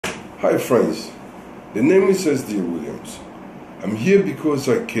Hi friends, the name is S.D. Williams. I'm here because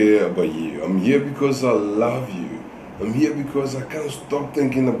I care about you. I'm here because I love you. I'm here because I can't stop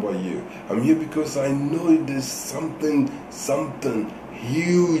thinking about you. I'm here because I know there's something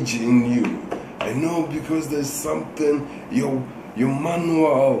huge in you. I know because there's something, your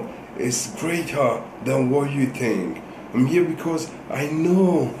manual is greater than what you think. I'm here because I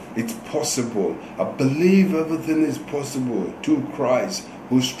know it's possible. I believe everything is possible through Christ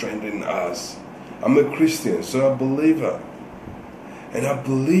who strengthens us. I'm a Christian, so I believe her. And I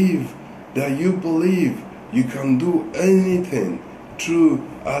believe that you believe you can do anything through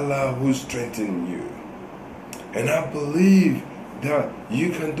Allah who strengthens you. And I believe that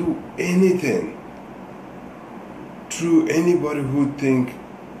you can do anything through anybody who think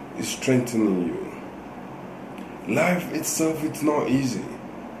is strengthening you. Life itself is not easy.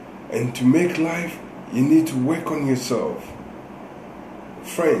 And to make life, you need to work on yourself.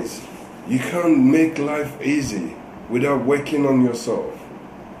 Friends, you can't make life easy without working on yourself.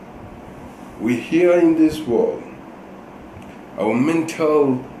 We're here in this world. Our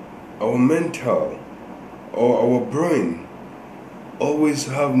mental or our brain always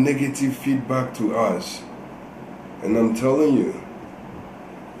have negative feedback to us. And I'm telling you,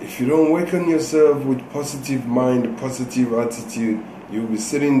 if you don't work on yourself with positive mind, positive attitude, you'll be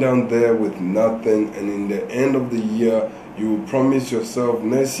sitting down there with nothing, and in the end of the year, you will promise yourself,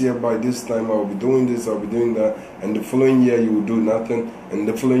 next year by this time I'll be doing this, I'll be doing that, and the following year you will do nothing, and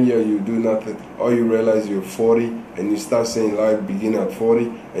the following year you will do nothing. Or you realize you're 40, and you start saying life begin at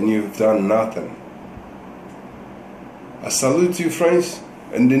 40, and you've done nothing. I salute you, friends,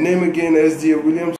 and the name again, S.D. Williams.